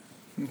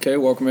Okay,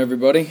 welcome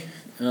everybody.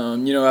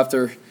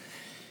 After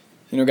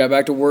got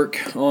back to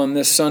work on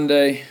this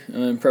Sunday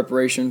in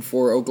preparation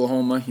for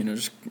Oklahoma.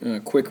 Just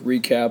a quick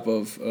recap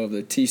of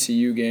the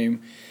TCU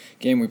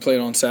game we played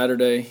on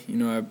Saturday.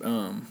 I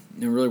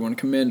really want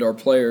to commend our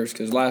players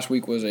because last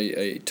week was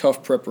a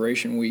tough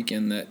preparation week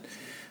in that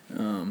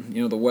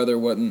the weather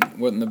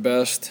wasn't the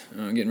best.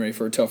 Getting ready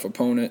for a tough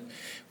opponent.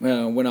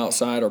 Went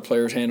outside. Our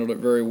players handled it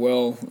very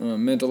well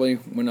mentally.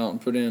 Went out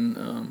and put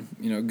in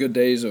good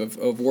days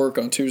of work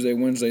on Tuesday,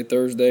 Wednesday,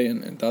 Thursday,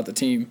 and thought the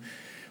team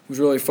was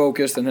really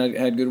focused and had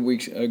a good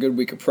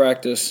week of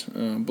practice.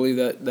 I believe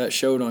that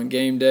showed on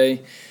game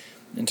day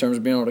in terms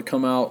of being able to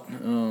come out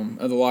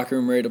of the locker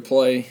room ready to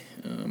play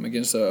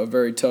against a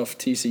very tough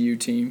TCU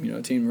team.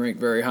 A team ranked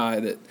very high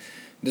that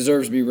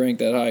deserves to be ranked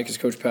that high because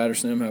Coach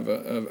Patterson and them have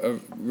a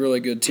really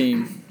good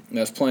team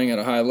that's playing at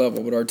a high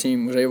level. But our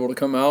team was able to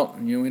come out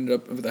and ended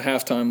up with a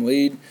halftime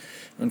lead.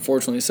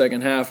 Unfortunately, the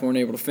second half we weren't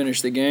able to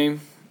finish the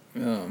game.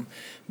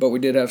 But we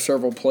did have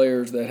several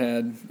players that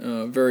had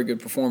very good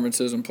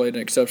performances and played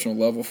an exceptional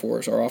level for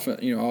us. Our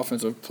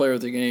offensive player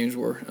of the games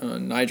were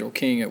Nigel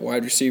King at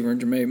wide receiver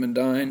and Jermaine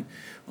Mendine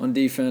on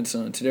defense.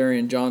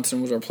 Tadarian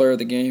Johnson was our player of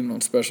the game. On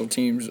special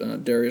teams,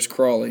 Darius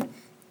Crawley.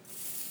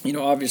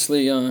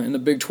 Obviously in the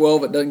Big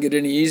 12 it doesn't get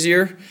any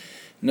easier.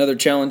 Another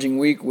challenging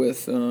week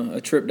with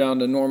a trip down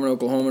to Norman,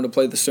 Oklahoma to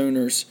play the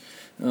Sooners.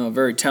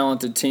 Very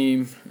talented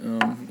team,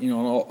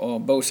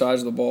 on both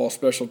sides of the ball,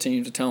 special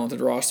teams, a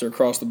talented roster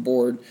across the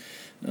board.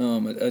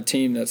 A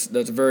team that's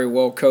very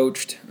well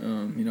coached.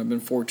 I've been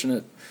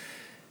fortunate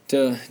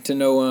to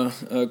know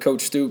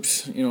Coach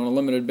Stoops, on a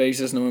limited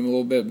basis, know him a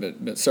little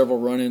bit, but several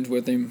run-ins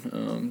with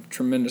him.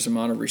 Tremendous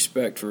amount of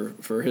respect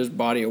for his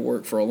body of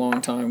work for a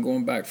long time,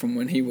 going back from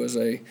when he was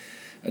a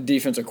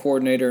defensive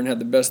coordinator and had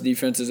the best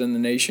defenses in the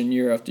nation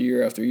year after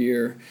year after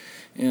year.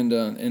 And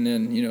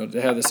then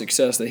to have the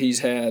success that he's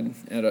had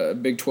at a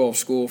Big 12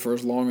 school for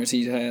as long as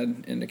he's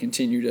had, and to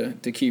continue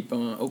to keep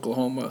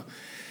Oklahoma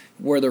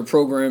where their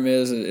program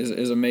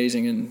is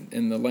amazing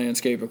in the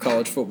landscape of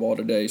college football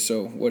today.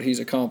 So what he's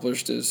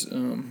accomplished is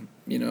due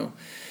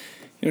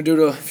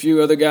to a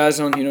few other guys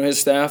on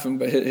his staff,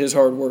 but his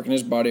hard work and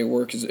his body of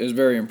work is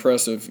very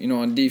impressive.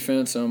 On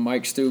defense,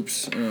 Mike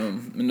Stoops,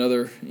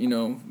 another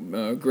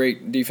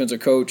great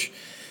defensive coach.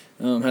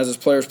 Has his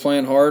players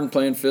playing hard and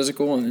playing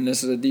physical, and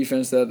this is a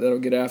defense that'll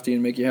get after you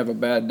and make you have a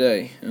bad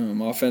day.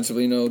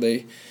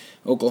 Offensively,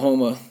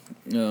 Oklahoma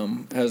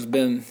has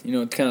been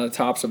kind of the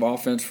tops of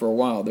offense for a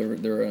while.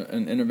 They're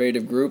an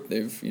innovative group.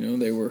 They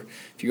were,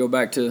 if you go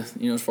back to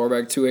as far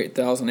back to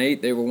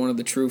 2008, they were one of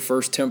the true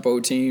first tempo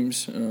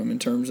teams in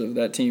terms of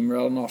that team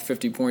rattling off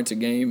 50 points a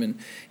game, and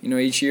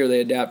each year they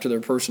adapt to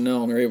their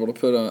personnel and they're able to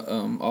put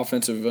a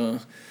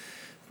offensive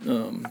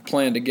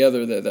plan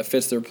together that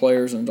fits their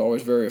players, and it's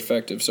always very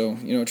effective. So,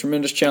 a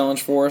tremendous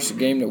challenge for us, a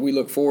game that we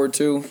look forward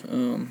to,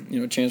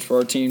 a chance for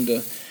our team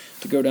to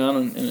go down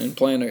and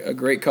play in a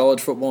great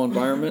college football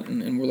environment,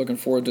 and we're looking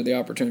forward to the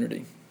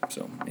opportunity.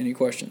 So, any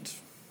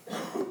questions?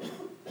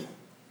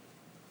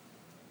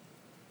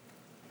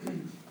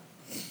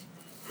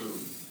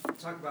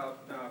 Talk about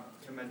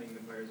commending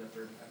the players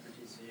after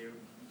TCU.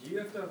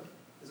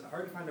 Is it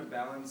hard to find a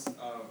balance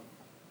of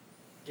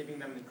giving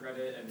them the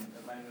credit and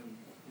letting them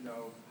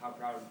know how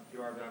proud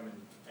you are of them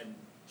and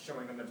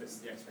showing them that this is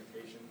the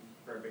expectation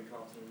for a Big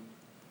 12 team?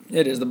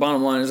 It is. The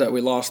bottom line is that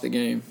we lost the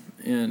game,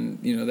 and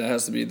that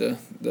has to be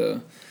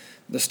the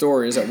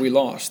story, is that we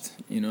lost.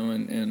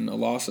 And a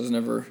loss is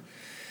never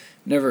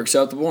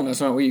acceptable, and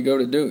that's not what you go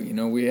to do.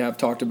 We have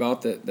talked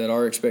about that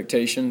our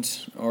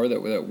expectations are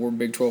that we're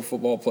Big 12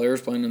 football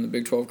players playing in the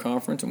Big 12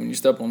 conference, and when you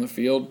step on the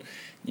field,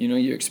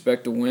 you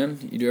expect to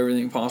win. You do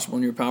everything possible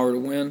in your power to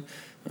win.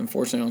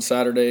 Unfortunately, on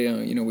Saturday,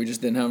 we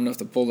just didn't have enough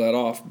to pull that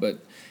off. But,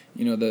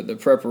 the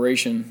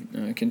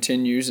preparation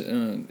continues,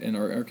 and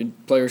our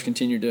players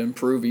continue to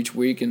improve each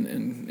week.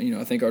 And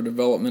I think our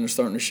development is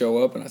starting to show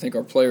up, and I think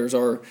our players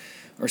are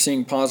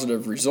seeing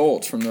positive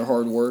results from their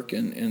hard work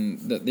and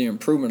the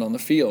improvement on the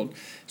field.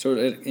 So,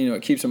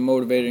 it keeps them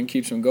motivated and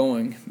keeps them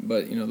going.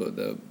 But,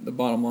 the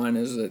bottom line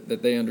is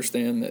that they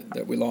understand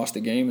that we lost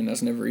the game, and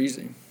that's never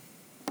easy.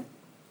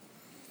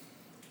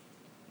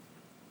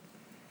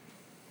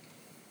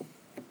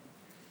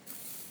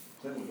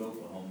 Clint, with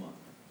Oklahoma,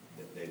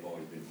 they've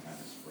always been kind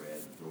of spread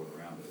and throw it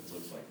around, but it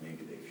looks like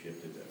maybe they've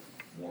shifted to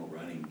more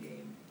running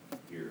game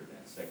here in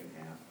that second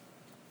half.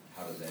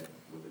 How does that,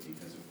 with the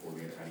defensive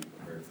coordinator, how do you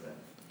prepare for that?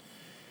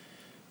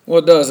 Well,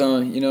 it does.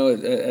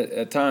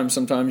 At times,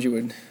 sometimes you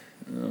would,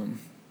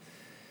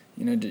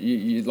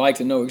 you'd like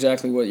to know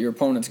exactly what your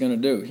opponent's going to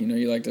do.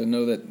 You like to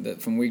know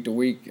that from week to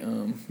week,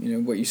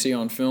 what you see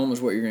on film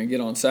is what you're going to get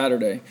on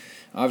Saturday.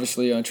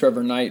 Obviously,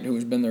 Trevor Knight, who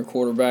has been their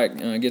quarterback,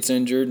 gets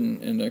injured,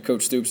 and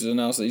Coach Stoops has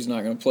announced that he's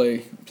not going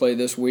to play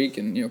this week.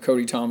 And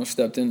Cody Thomas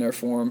stepped in there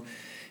for him.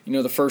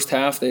 The first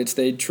half they had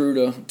stayed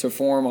true to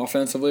form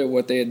offensively of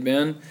what they had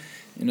been.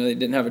 They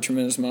didn't have a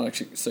tremendous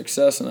amount of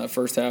success in that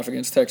first half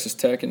against Texas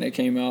Tech, and they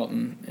came out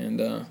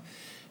and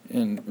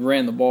and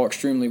ran the ball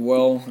extremely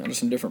well. Had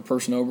some different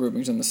personnel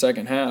groupings in the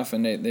second half,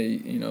 and they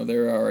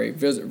are a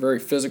very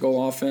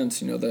physical offense.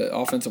 The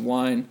offensive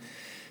line,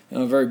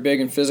 very big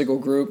and physical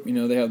group.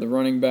 They have the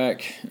running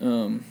back.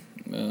 Don't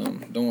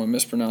want to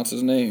mispronounce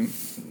his name.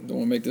 Don't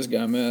want to make this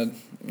guy mad.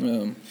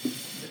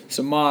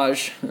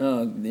 Samaj,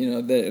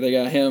 they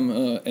got him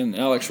and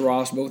Alex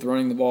Ross both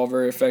running the ball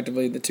very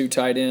effectively. The two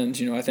tight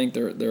ends, I think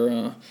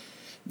they're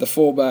the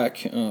fullback,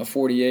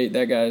 48.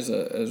 That guy's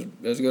as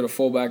good a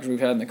fullback as we've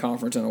had in the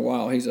conference in a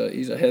while. He's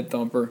a head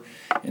thumper,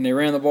 and they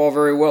ran the ball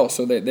very well.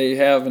 So they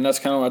have, and that's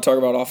kind of what I talk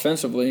about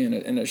offensively,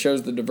 and it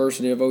shows the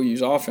diversity of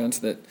OU's offense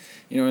that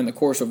in the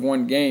course of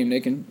one game they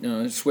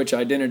can switch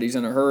identities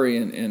in a hurry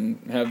and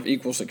have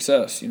equal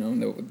success. I don't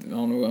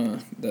know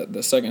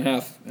the second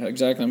half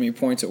exactly how many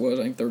points it was.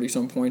 I think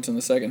 30-some points in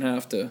the second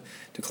half to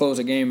close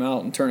a game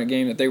out and turn a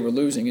game that they were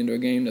losing into a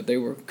game that they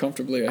were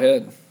comfortably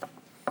ahead.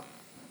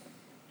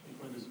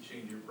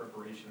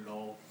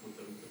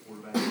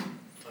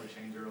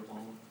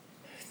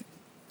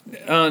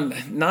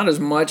 Not as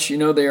much.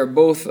 They are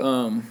both,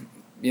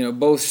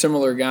 both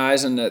similar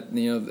guys, and that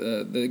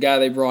the guy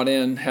they brought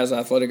in has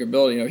athletic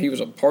ability. He was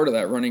a part of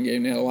that running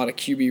game. They had a lot of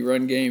QB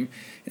run game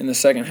in the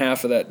second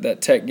half of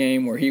that Tech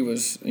game where he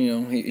was,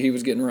 he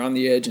was getting around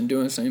the edge and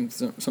doing some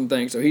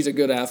things. So he's a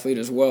good athlete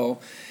as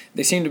well.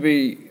 They seem to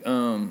be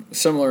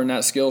similar in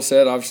that skill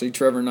set. Obviously,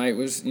 Trevor Knight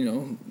was,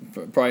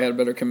 probably had a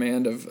better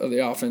command of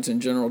the offense in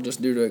general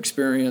just due to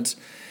experience.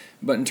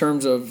 But in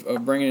terms of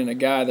bringing in a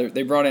guy,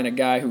 they brought in a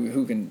guy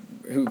who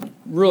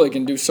really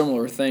can do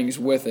similar things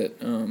with it.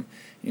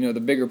 The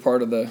bigger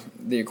part of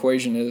the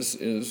equation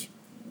is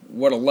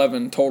what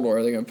 11 total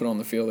are they going to put on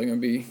the field? Are they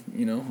going to be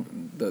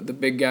the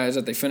big guys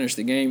that they finished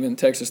the game in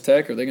Texas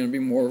Tech, or are they going to be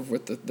more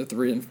with the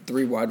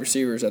three wide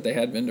receivers that they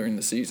had been during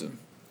the season?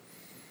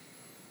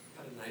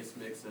 Got a nice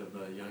mix of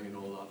young and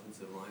old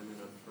offensive linemen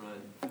up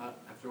front.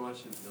 After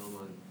watching film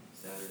on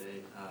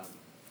Saturday,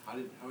 how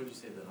would you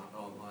say the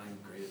line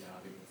graded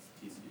out against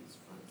TCU's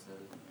front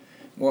seven?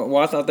 Well,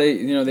 I thought they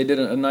did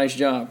a nice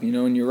job,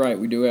 and you're right.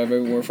 We do have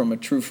everywhere from a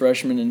true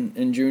freshman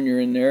and junior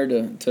in there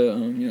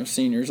to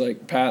seniors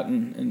like Pat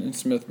and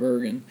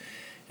Smithburg,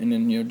 and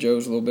then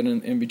Joe's a little bit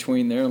in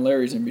between there, and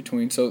Larry's in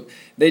between. So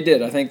they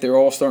did. I think they're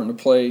all starting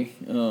to play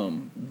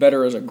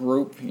better as a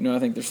group. I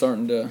think they're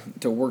starting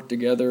to work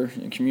together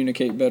and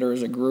communicate better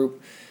as a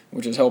group,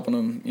 which is helping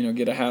them,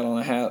 get a hat on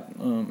a hat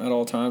at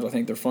all times. I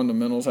think their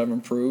fundamentals have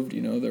improved.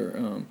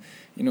 They're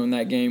in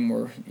that game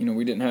where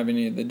we didn't have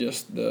any of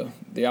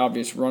the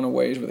obvious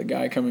runaways with a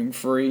guy coming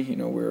free. We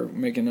were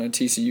making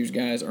TCU's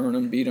guys earn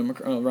them, beat them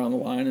around the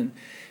line,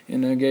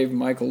 and gave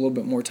Michael a little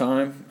bit more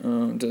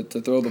time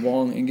to throw the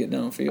ball and get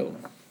downfield.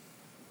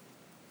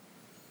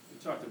 You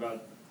talked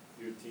about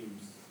your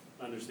team's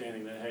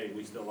understanding that, hey,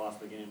 we still lost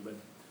the game, but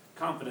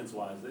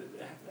confidence-wise,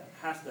 it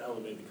has to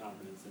elevate the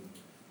confidence. And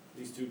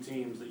these two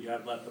teams that you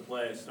have left to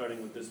play,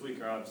 starting with this week,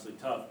 are obviously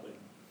tough, but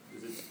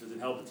does it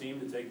help a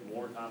team to take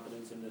more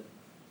confidence into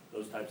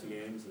those types of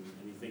games, and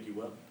you think you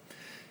will?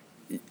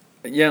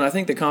 Yeah, and I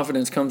think the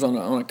confidence comes on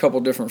a couple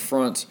different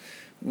fronts.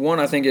 One,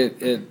 I think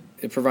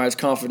it provides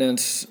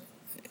confidence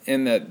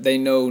in that they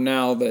know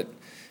now that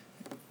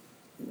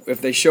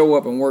if they show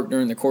up and work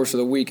during the course of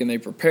the week and they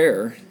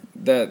prepare,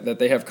 that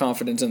they have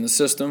confidence in the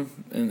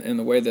system and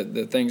the way that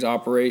the things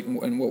operate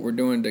and what we're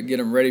doing to get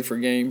them ready for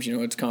games.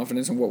 It's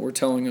confidence in what we're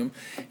telling them.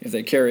 If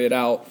they carry it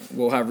out,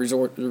 we'll have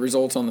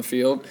results on the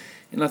field.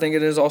 And I think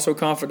it is also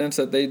confidence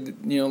that they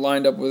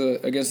lined up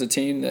against a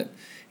team that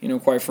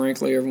quite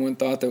frankly everyone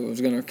thought that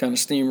was going to kind of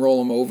steamroll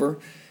them over.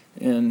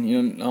 And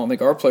I don't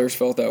think our players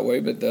felt that way,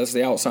 but that's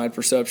the outside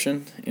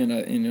perception. And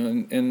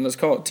and let's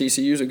call it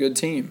TCU's a good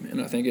team,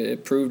 and I think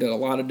it proved at a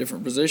lot of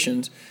different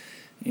positions.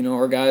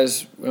 Our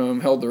guys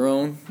held their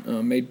own,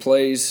 made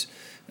plays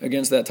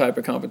against that type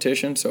of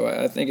competition. So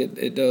I think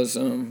it does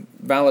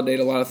validate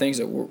a lot of things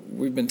that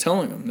we've been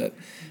telling them that,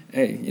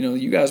 hey,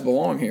 you guys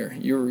belong here.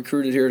 You were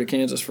recruited here to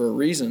Kansas for a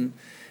reason,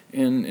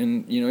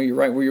 and you're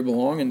right where you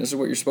belong, and this is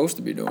what you're supposed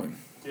to be doing.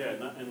 Yeah,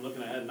 and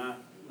looking ahead, not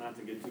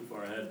to get too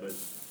far ahead, but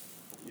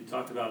you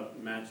talked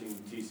about matching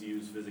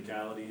TCU's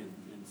physicality, and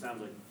it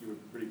sounds like you were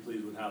pretty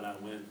pleased with how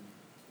that went.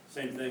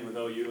 Same thing with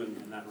OU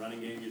and that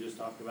running game you just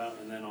talked about,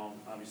 and then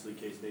obviously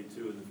K-State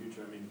too in the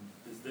future. I mean,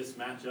 does this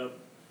match up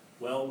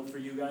well for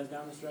you guys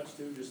down the stretch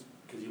too, just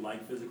because you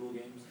like physical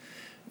games?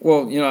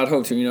 Well, I'd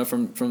hope to.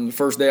 From the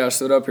first day I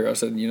stood up here, I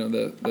said,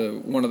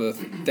 the one of the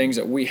things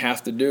that we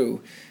have to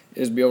do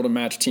is be able to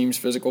match teams'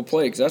 physical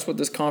play, because that's what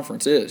this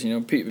conference is.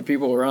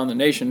 People around the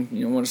nation,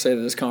 want to say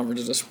that this conference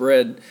is a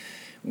spread,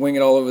 wing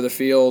it all over the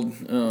field,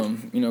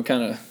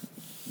 kind of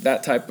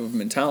that type of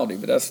mentality.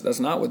 But that's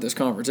not what this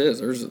conference is.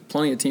 There's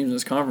plenty of teams in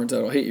this conference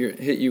that'll hit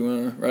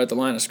you right at the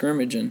line of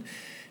scrimmage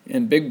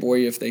and big boy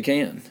you if they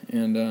can.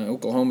 And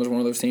Oklahoma is one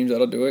of those teams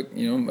that'll do it.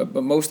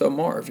 But most of them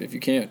are. If you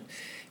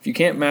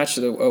can't match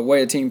the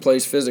way a team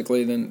plays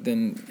physically,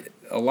 then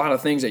a lot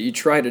of things that you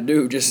try to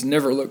do just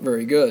never look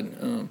very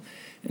good.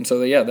 And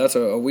so, that's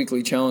a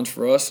weekly challenge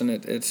for us, and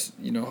it's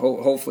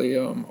hopefully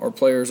our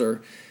players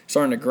are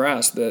starting to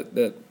grasp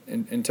that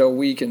until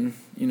we can,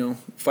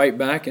 fight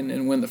back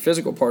and win the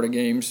physical part of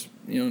games,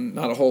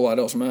 not a whole lot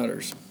else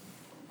matters.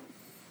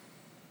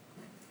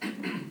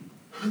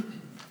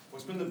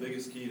 What's been the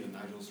biggest key to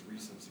Nigel's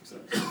recent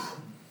success?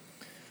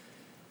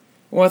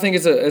 Well, I think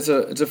it's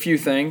a few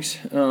things.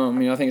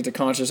 I think it's a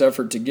conscious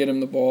effort to get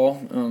him the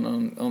ball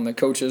on the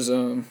coach's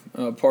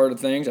part of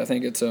things. I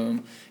think it's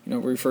we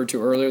referred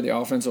to earlier, the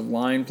offensive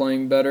line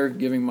playing better,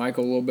 giving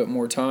Michael a little bit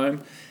more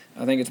time.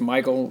 I think it's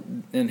Michael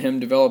and him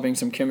developing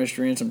some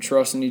chemistry and some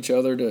trust in each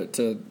other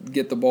to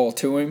get the ball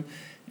to him.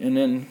 And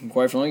then,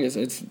 quite frankly,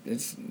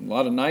 it's a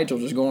lot of Nigel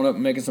just going up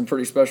and making some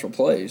pretty special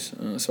plays.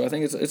 So I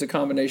think it's a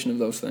combination of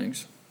those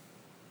things.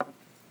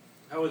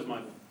 How is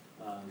Michael,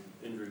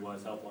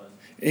 injury-wise, health-wise?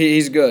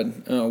 He's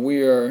good.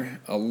 We are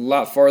a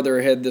lot farther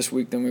ahead this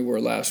week than we were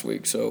last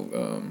week.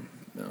 So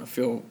I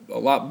feel a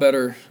lot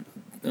better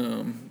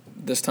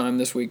this time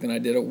this week than I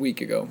did a week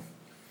ago.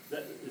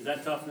 Is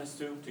that toughness,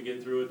 too, to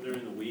get through it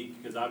during the week?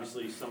 Because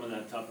obviously some of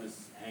that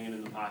toughness hanging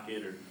in the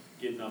pocket or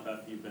getting up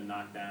after you've been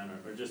knocked down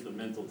or just the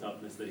mental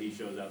toughness that he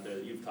shows out there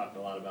that you've talked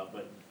a lot about.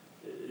 But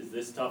is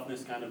this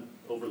toughness kind of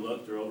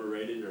overlooked or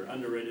overrated or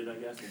underrated, I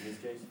guess, in his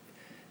case?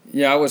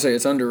 Yeah, I would say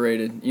it's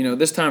underrated.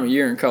 This time of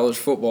year in college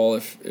football,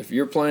 if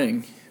you're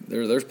playing,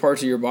 there's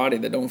parts of your body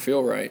that don't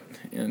feel right.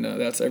 And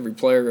that's every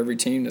player, every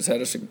team that's had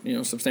a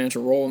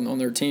substantial role on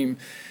their team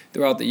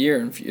throughout the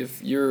year. And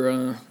if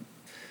you're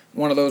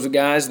one of those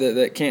guys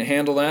that can't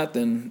handle that,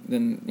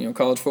 then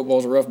college football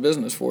is a rough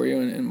business for you.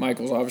 And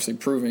Michael's obviously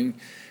proving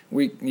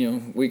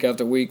week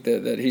after week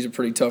that he's a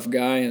pretty tough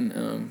guy,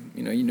 and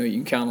you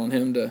can count on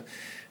him to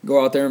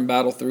go out there and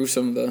battle through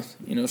some of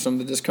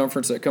the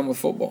discomforts that come with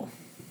football.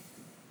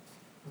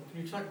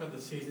 Can you talk about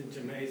the season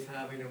Ja'Mai's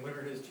having, and what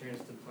are his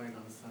chances to playing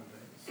on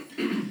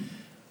Sundays?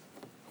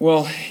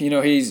 Well,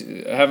 he's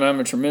having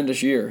a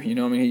tremendous year.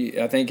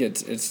 I think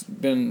it's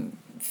been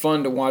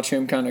fun to watch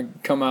him kind of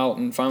come out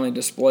and finally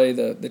display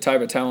the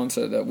type of talents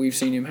that we've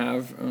seen him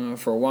have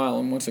for a while.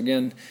 And once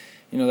again,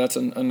 that's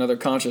another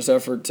conscious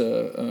effort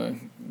to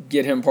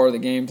get him part of the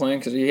game plan,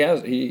 because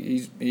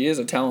he is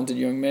a talented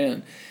young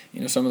man.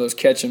 Some of those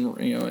catch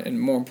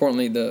and more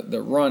importantly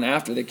the run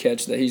after the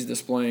catch that he's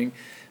displaying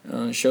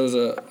shows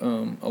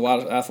a lot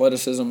of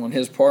athleticism on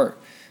his part.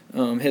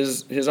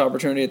 His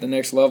opportunity at the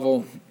next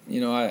level,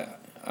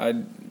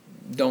 I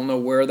don't know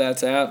where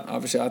that's at.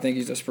 Obviously, I think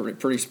he's a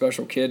pretty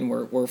special kid, and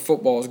where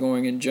football is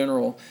going in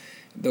general,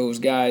 those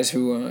guys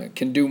who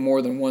can do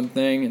more than one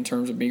thing in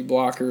terms of being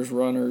blockers,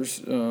 runners,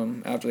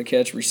 after the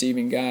catch,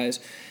 receiving guys.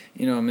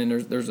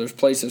 There's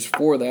places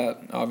for that,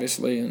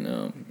 obviously, and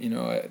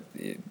a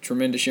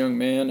tremendous young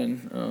man,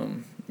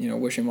 and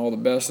wish him all the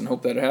best and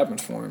hope that it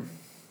happens for him.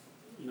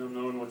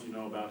 Knowing what you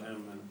know about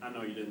him, and I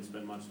know you didn't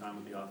spend much time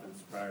with the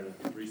offense prior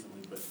to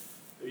recently, but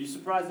are you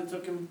surprised it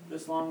took him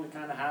this long to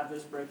kind of have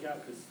this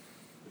breakout? Because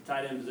the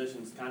tight end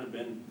position's kind of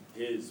been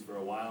his for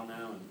a while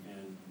now,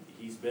 and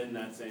he's been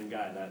that same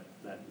guy,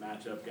 that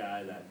matchup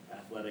guy, that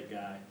athletic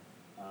guy.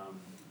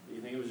 Do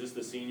you think it was just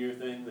the senior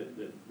thing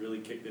that really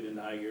kicked it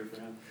into high gear for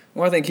him?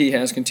 Well, I think he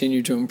has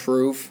continued to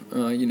improve.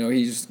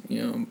 He's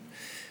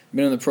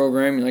been in the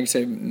program, like I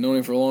say, known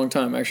him for a long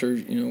time.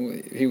 Actually,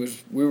 we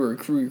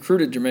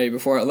recruited Ja'Mai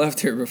before I left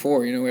here. We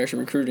actually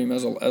recruited him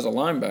as a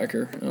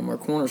linebacker. Our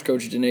corners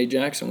coach Janae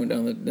Jackson went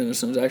down to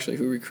Denison, actually,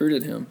 who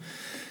recruited him.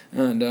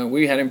 And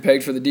we had him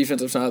pegged for the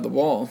defensive side of the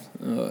ball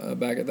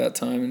back at that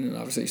time, and then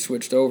obviously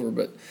switched over.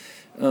 But,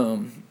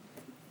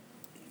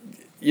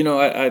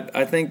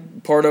 I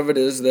think part of it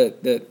is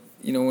that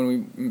when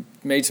we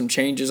made some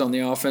changes on the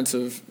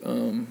offensive,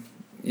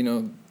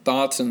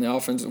 thoughts and the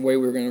offensive way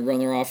we were going to run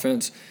their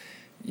offense,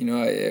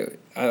 I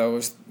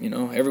was,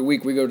 every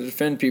week we go to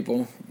defend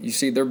people, you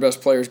see their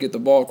best players get the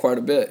ball quite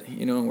a bit,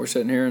 and we're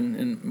sitting here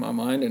in my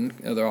mind and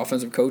other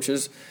offensive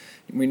coaches.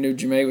 We knew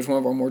Ja'Mai was one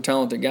of our more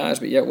talented guys,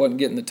 but yet wasn't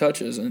getting the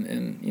touches.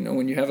 And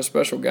when you have a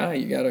special guy,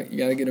 you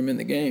gotta get him in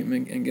the game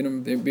and get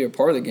him to be a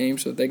part of the game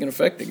so that they can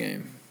affect the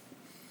game.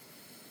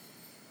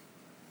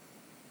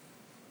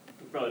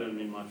 It probably doesn't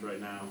mean much right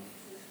now,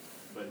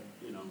 but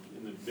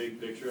in the big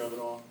picture of it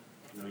all,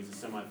 he's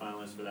a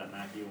semifinalist for that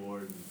Mackey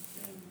Award,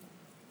 and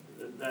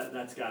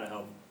that's got to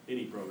help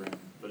any program,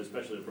 but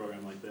especially a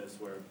program like this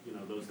where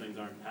those things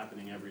aren't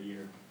happening every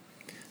year.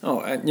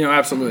 Oh,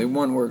 absolutely.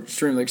 One, we're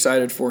extremely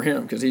excited for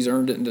him because he's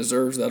earned it and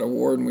deserves that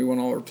award, and we want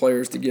all our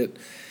players to get,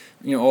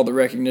 all the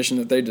recognition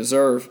that they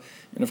deserve.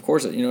 And of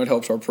course, it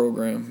helps our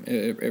program.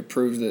 It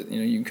proves that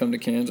you can come to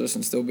Kansas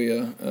and still be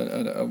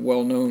a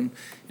well-known,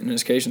 in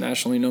this case,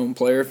 nationally known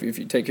player if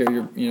you take care of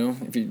your,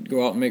 if you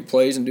go out and make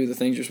plays and do the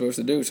things you're supposed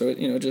to do. So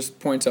it just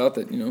points out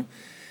that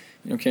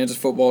Kansas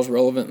football is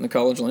relevant in the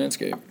college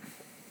landscape.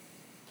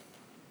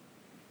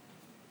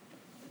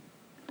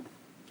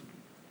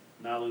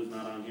 Nalu's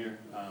not on here.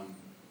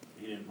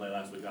 He didn't play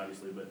last week,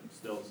 obviously, but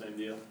still same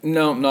deal.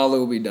 No, Nalu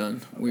will be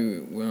done.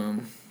 We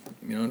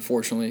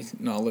unfortunately,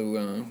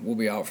 Nalu will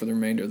be out for the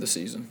remainder of the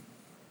season.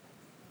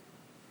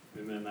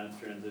 And then that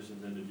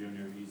transitions into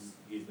junior.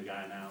 He's the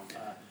guy now.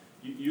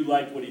 You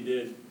liked what he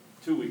did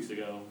 2 weeks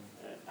ago.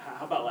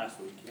 How about last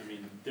week? I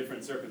mean,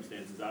 different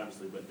circumstances,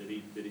 obviously, but did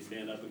he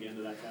stand up again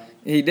to that challenge?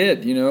 He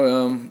did.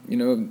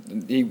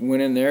 He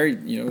went in there.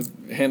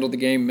 Handled the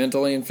game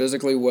mentally and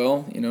physically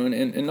well. And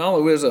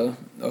Nalu is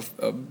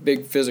a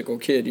big physical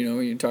kid.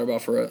 You talk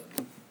about for a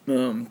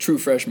true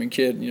freshman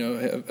kid.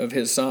 Of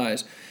his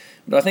size.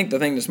 But I think the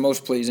thing that's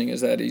most pleasing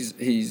is that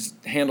he's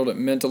handled it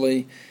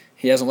mentally.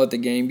 He hasn't let the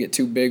game get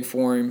too big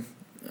for him,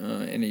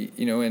 and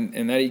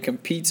and that he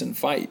competes and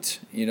fights.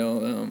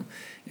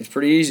 It's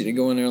pretty easy to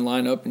go in there and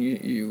line up,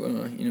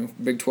 and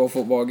Big 12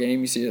 football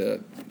game. You see a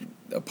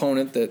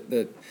opponent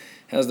that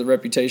has the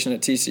reputation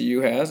that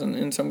TCU has,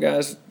 and some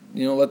guys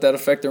let that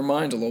affect their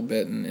minds a little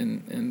bit.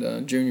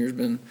 And Junior's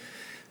been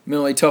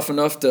mentally tough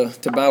enough to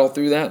battle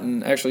through that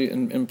and actually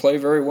and play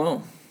very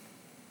well.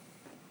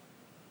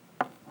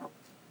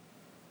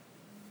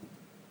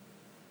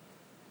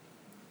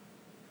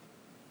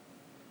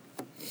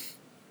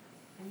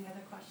 Any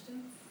other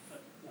questions?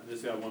 I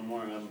just got one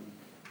more.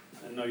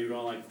 I know you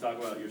don't like to talk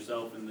about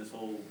yourself in this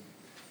whole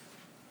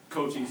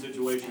coaching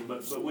situation,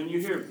 but when you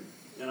hear,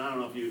 and I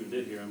don't know if you even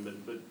did hear him,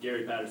 but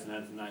Gary Patterson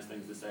had some nice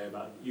things to say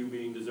about you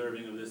being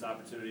deserving of this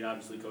opportunity.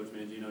 Obviously, Coach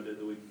Mangino did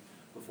the week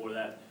before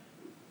that.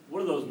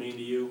 What do those mean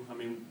to you? I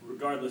mean,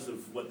 regardless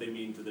of what they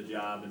mean to the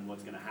job and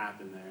what's going to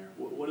happen there,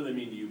 what do they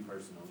mean to you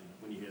personally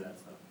when you hear that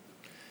stuff?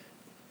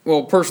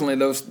 Well, personally,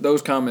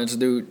 those comments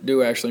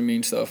do actually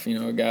mean stuff.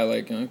 A guy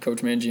like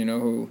Coach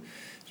Mangino, who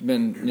has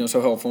been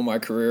so helpful in my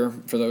career.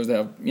 For those that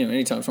have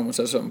anytime someone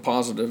says something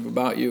positive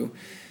about you,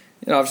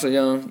 obviously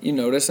you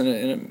notice, and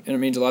it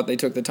means a lot. They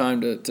took the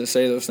time to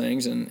say those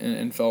things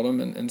and felt them,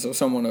 and so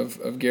someone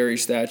of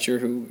Gary's stature,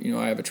 who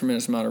I have a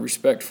tremendous amount of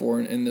respect for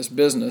in this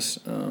business,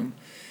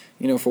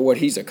 for what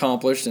he's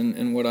accomplished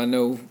and what I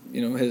know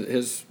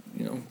his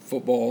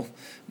football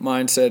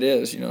mindset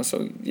is,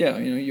 so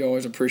you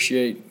always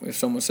appreciate if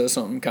someone says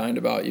something kind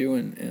about you,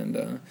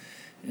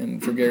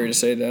 and for Gary to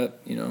say that,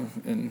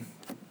 and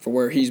for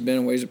where he's been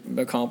and what he's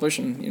accomplished,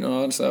 and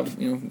honestly,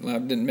 I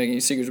didn't make any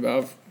secrets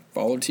about it. I've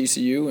followed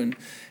TCU and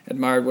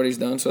admired what he's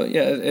done, so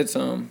it's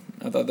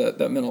I thought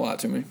that meant a lot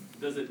to me.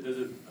 Does it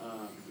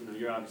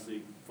you're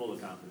obviously full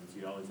of confidence,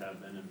 you always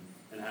have been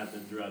and have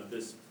been throughout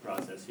this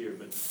process here,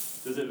 but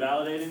does it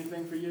validate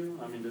anything for you?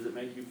 I mean, does it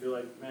make you feel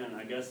like, man,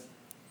 I guess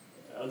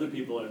other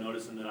people are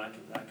noticing that I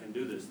can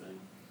do this thing?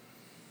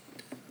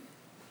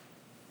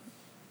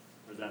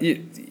 Or is that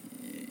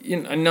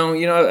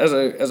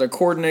as a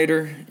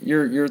coordinator,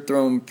 you're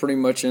thrown pretty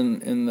much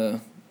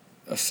in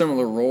a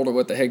similar role to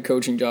what the head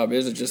coaching job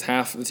is. It's just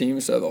half the team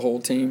instead of the whole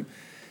team.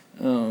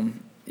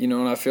 And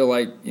I feel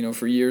like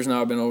for years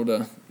now I've been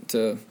able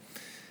to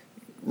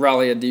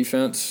rally a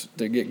defense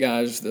to get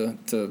guys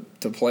to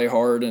play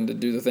hard and to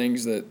do the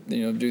things that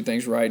do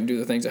things right and do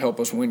the things that help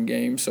us win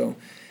games. So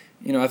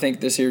I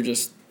think this year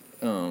just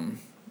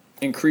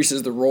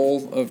increases the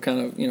role of kind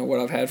of what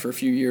I've had for a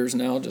few years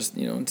now. Just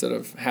instead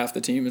of half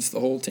the team, it's the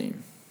whole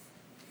team.